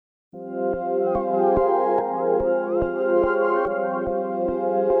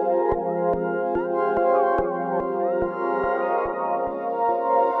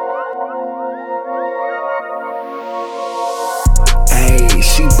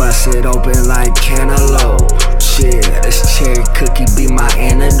bust it open like cantaloupe. Shit, this cherry cookie be my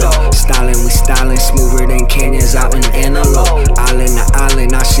antidote. We stylin' smoother than canyons out in Antelope. Island to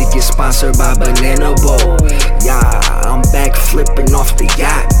island, our shit get sponsored by Banana Boat. Yeah, I'm back flipping off the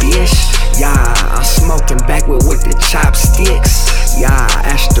yacht, bitch. Yeah, I'm smoking backward with the chopsticks. Yeah,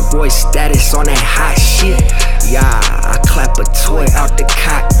 Astro Boy status on that hot shit. Yeah, I clap a toy out the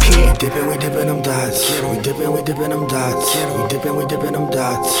cockpit. We dippin' them dots. We dippin' them dots. We dippin' them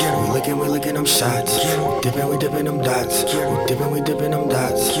dots. We lickin' them shots. We dippin' them dots. We dippin' them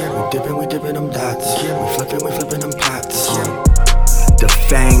dots. We dippin' them dots. We flippin' them pots. The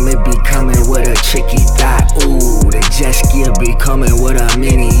fang may be coming with a tricky dot. Ooh, the jet ski be coming with a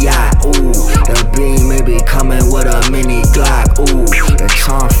mini yacht. Ooh, the beam may be coming with a mini Glock. Ooh, the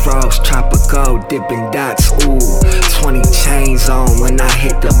Tom Frost tropical dipping dots. Ooh, 20 chains on when I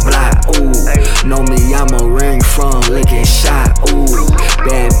hit the block. Ooh, know me, I'm a ring from licking shot. Ooh,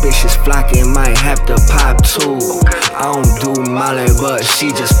 bad bitches flocking, might have to pop too. I don't do Molly, but she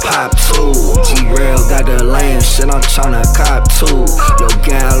just pop too. G-Rail got the lame shit, I'm tryna cop too. Yo,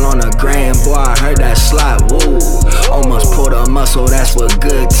 gal on the gram, boy, I heard that slot, woo. Almost pulled a muscle, that's what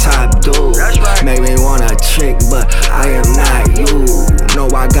good top do. Make me want a trick, but I am not you.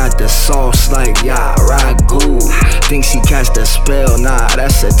 Know I got the sauce like ya ragu. Think she catch the spell, nah,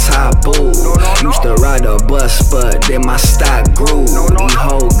 that's a taboo. Used to ride the bus, but then my stock grew. These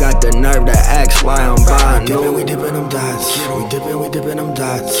hoes got the nerve to ask why I'm buying new. We dippin' them dots. We dippin' them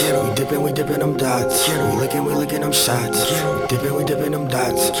dots. We dippin' them dots. We lickin' them shots. We dippin' them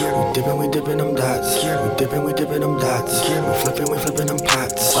dots. We dippin' them dots. We dippin' them dots. We flippin' them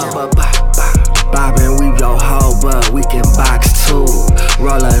pots. Bobbin', we go hoe, but we can box too.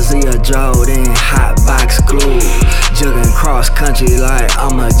 Roller Zia Joe, then hot box glue. Juggin' cross country like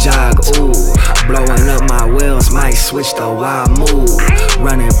I'm a jog, ooh. Blowing up my wheels, might switch the wild move.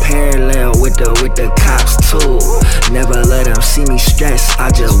 Running parallel with the cops too. Never let them see me stress,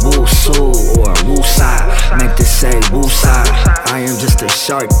 I just woo-soo or woo-side. Meant to say woo-side. I am just a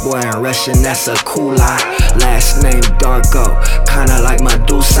shark boy in Russian, that's a cool lie. Last name Darko, kinda like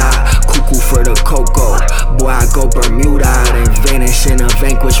Medusa. Cuckoo for the cocoa. Boy, I go Bermuda, then vanish in a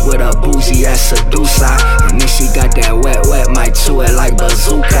vanquish with a bougie ass seducer. And then she got that wet, might chew it like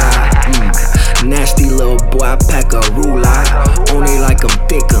bazooka. Nasty little boy, I pack a ruler. Only like them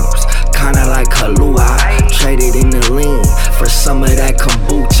thickums, kinda like Kahlua. Traded in the lean for some of that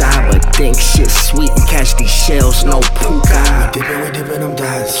kombucha. But think shit sweet and catch these shells, no puka. We dippin' them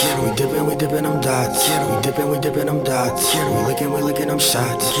dots. We dippin' them dots. We dippin' them dots. We lickin' them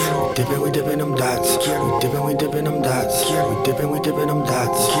shots. We dippin' them dots. We dippin' them dots. We dippin' them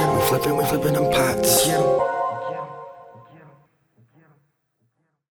dots. We flippin' them pots.